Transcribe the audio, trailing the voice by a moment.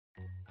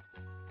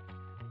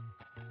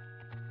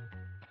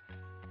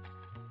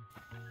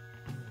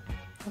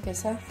Okay,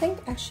 so I think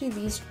actually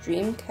these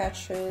dream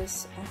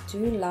catchers, I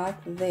do like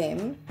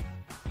them.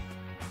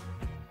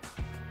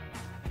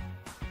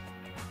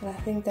 And I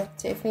think that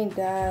definitely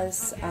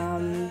does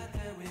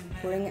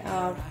bring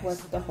out what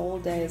the whole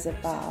day is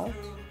about.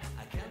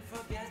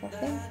 So I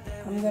think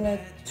I'm gonna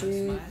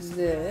do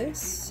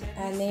this,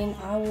 and then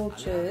I will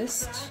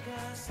just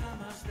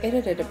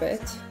edit it a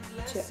bit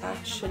to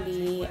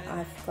actually,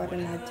 I've got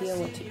an idea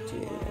what to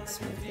do. Let's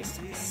move this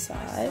to the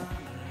side.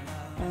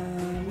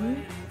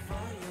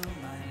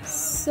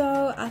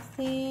 So I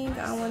think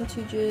I want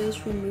to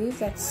just remove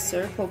that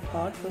circle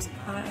part, because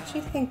I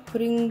actually think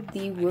putting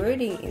the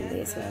wording in there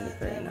is going to look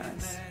very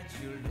nice.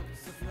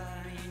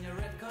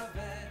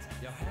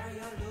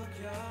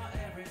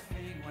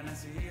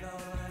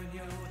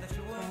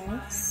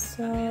 Okay,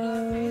 so I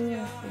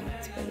think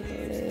it's going to be a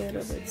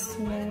little bit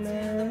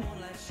smaller.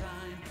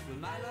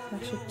 I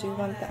actually do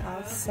want the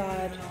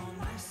outside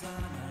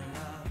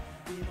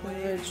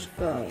ridge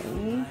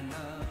going.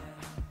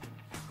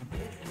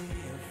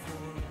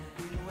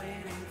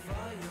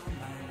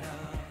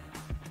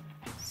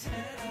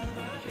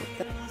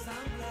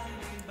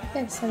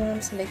 Okay, so now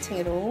I'm selecting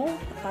it all.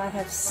 I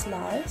have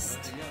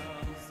sliced.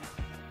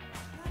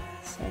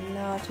 So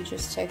now to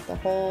just take the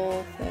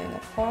whole thing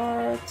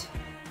apart.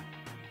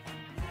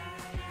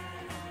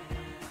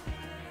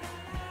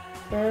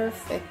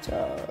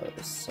 Perfecto.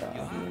 So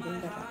I'm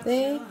moving that up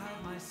there.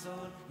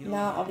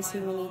 Now obviously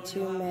we need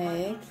to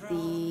make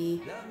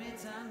the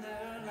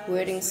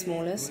wording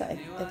smaller so it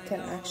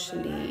can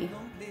actually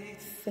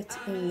fit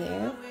in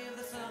there.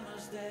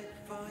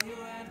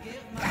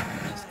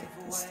 Just get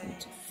this thing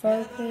to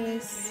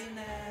focus.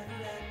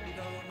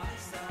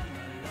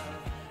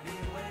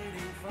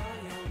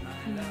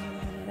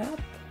 Line it up.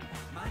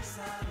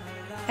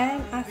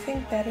 And I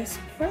think that is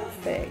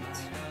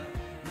perfect.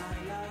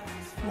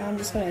 Now I'm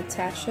just going to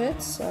attach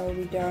it so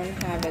we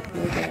don't have it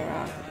moving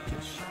around.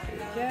 Just show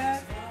you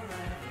here.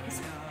 This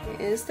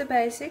is the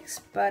basics,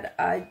 but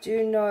I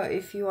do know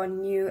if you are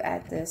new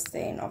at this,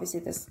 then obviously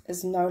this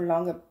is no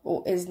longer,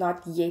 or is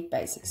not yet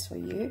basics for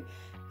you.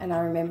 And I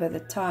remember the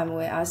time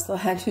where I still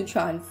had to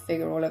try and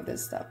figure all of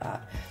this stuff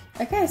out.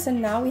 Okay, so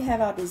now we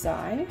have our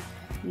design.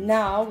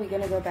 Now we're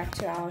going to go back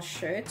to our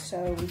shirt.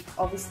 So we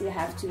obviously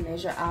have to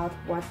measure out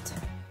what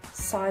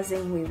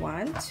sizing we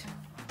want.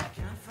 I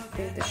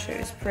think the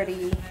shirt is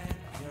pretty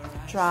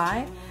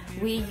dry.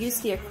 We use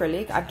the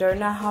acrylic. I don't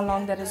know how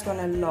long that is going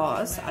to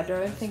last. I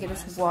don't think it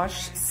is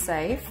wash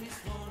safe.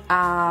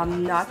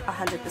 Not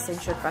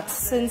 100% sure, but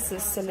since the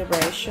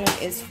celebration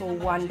is for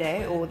one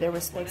day, or the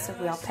respects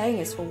that we are paying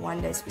is for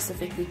one day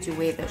specifically to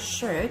wear the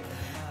shirt,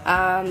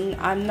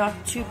 I'm not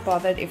too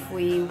bothered if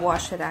we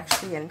wash it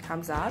actually and it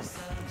comes out.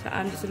 So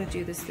I'm just going to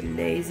do this the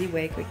lazy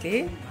way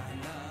quickly,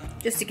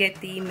 just to get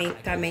the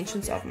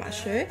dimensions of my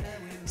shirt.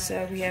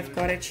 So we have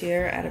got it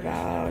here at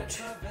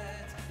about,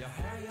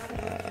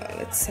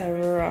 let's say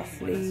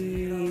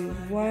roughly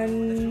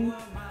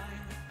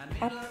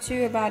up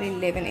to about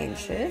 11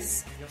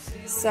 inches.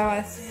 So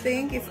I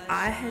think if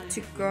I had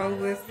to go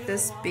with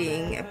this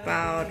being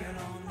about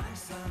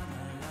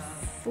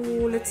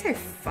let's say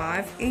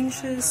 5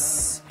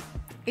 inches,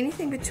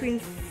 anything between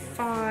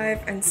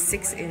 5 and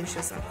 6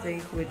 inches I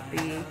think would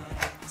be.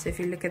 So if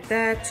you look at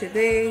that to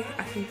there,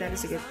 I think that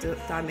is a good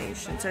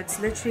dimension. So it's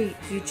literally,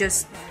 you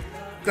just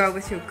go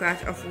with your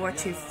gut of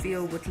what you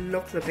feel would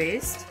look the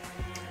best.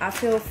 I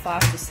feel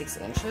 5 to 6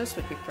 inches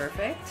would be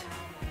perfect.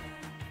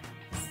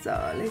 So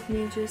let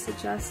me just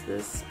adjust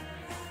this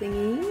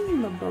thingy,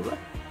 my bubba.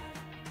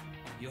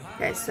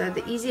 Okay, so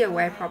the easier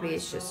way probably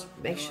is just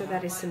make sure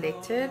that is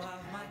selected.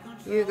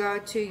 You go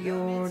to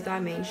your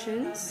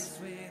dimensions,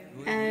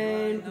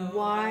 and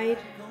wide,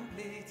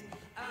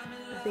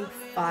 I think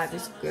 5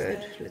 is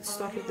good. Let's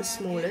start with the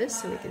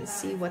smallest so we can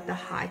see what the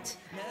height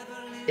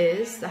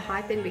is. The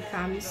height then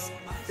becomes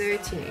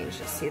 13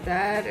 inches. See,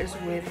 that is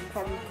where the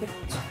problem could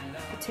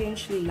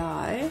potentially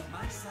lie.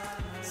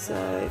 So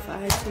if I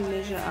had to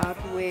measure out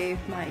where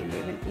my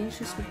 11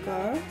 inches would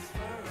go,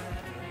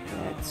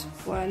 that's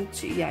 1,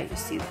 2, yeah, you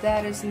see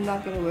that is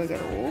not going to work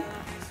at all.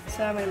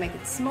 So I'm going to make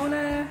it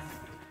smaller.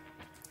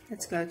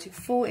 Let's go to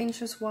 4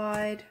 inches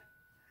wide.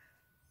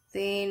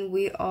 Then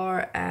we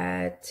are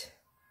at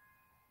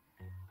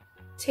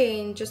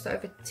 10, just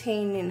over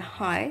 10 in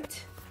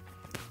height.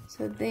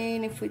 So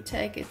then if we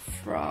take it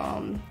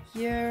from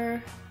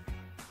here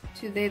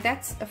to there,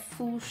 that's a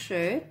full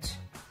shirt,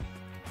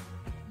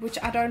 which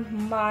I don't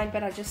mind,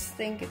 but I just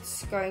think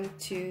it's going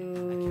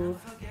to,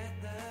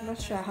 I'm not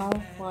sure how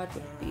wide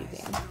would it be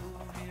then.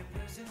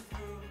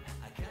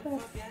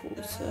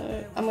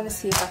 So I'm going to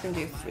see if I can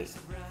do 3.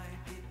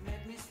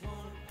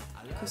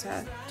 Because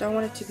I don't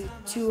want it to be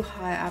too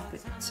high up.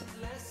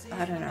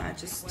 I don't know, I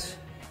just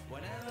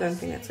don't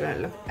think it's going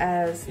to look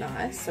as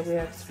nice. So we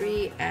have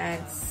 3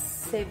 and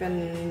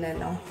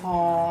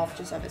 7.5,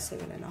 just over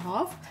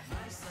 7.5.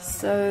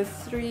 So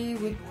 3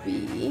 would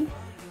be,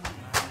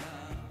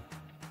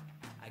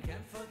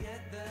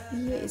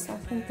 yes, I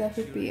think that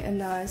would be a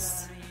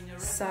nice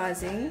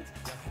sizing.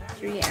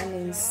 3 and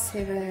then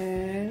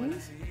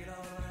 7.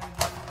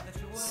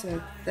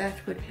 So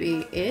that would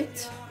be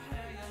it,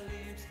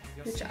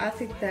 which I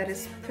think that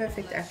is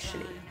perfect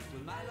actually.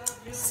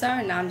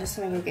 So now I'm just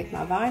going to get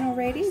my vinyl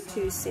ready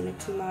to send it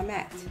to my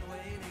mat.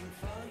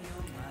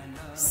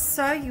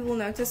 So you will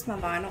notice my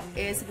vinyl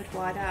is a bit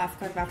wider. I've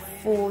got about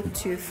 4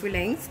 to full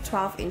length,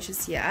 12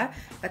 inches here.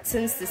 But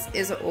since this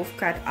is an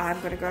offcut, I'm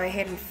going to go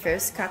ahead and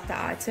first cut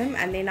the item,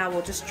 and then I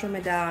will just trim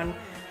it down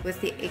with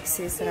the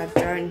excess that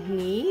I don't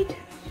need.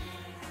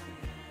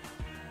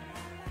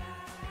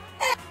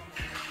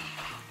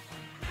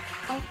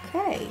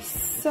 Okay,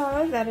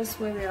 so that is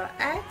where we are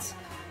at.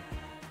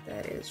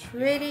 That is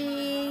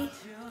ready.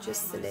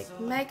 Just select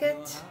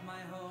maggot.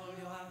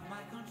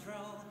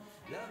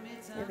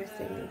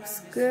 Everything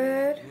looks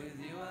good.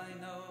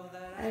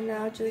 And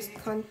now just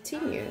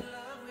continue.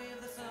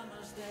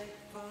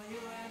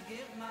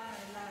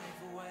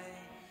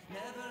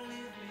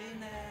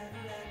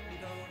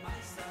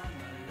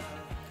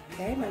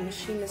 Okay, my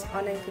machine is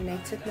on and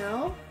connected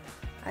now.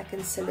 I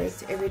can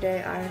select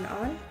everyday iron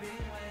on.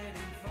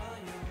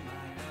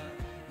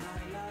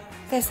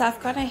 Okay, so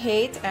I've gone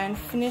ahead and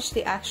finished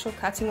the actual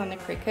cutting on the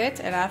Cricut,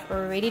 and I've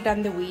already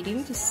done the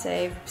weeding to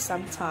save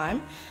some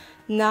time.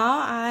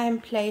 Now I'm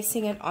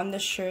placing it on the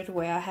shirt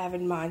where I have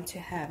in mind to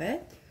have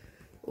it,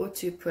 or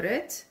to put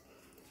it.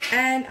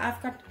 And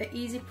I've got an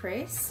easy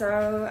press,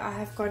 so I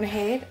have gone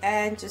ahead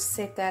and just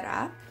set that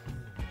up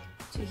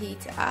to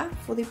heat up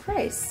for the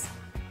press.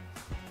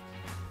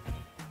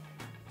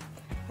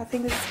 I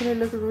think this is going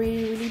to look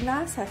really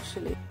nice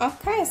actually.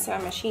 Okay, so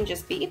our machine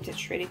just beeped,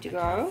 it's ready to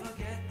go.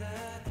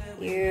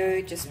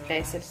 You just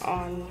place it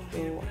on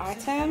your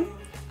item,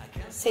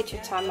 set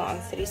your timer on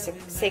 36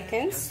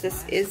 seconds.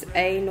 This is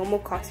a normal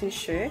cotton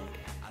shirt.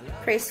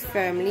 Press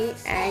firmly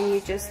and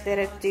you just let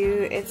it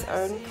do its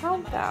own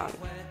countdown.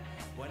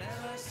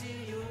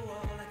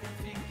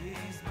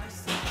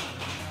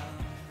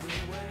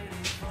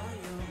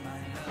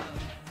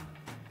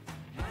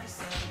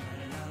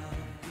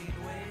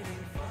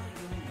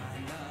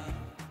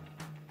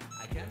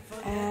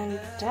 And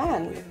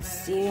done. Let's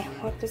see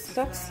what this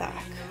looks like.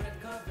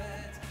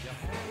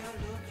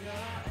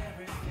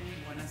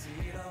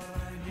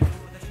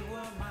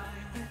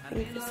 I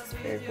think this is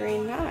very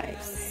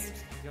nice.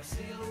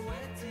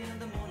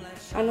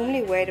 I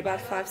normally wait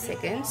about 5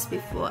 seconds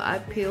before I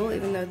peel,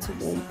 even though it's a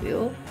warm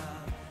peel,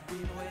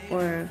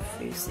 or a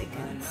few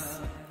seconds.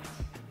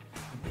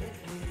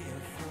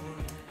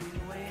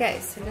 Okay,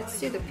 so let's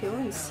do the peel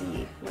and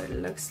see what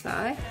it looks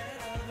like.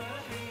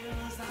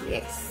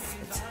 Yes,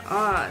 it's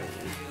on.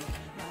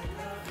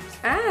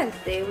 And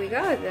there we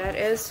go, that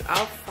is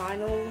our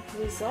final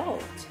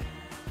result.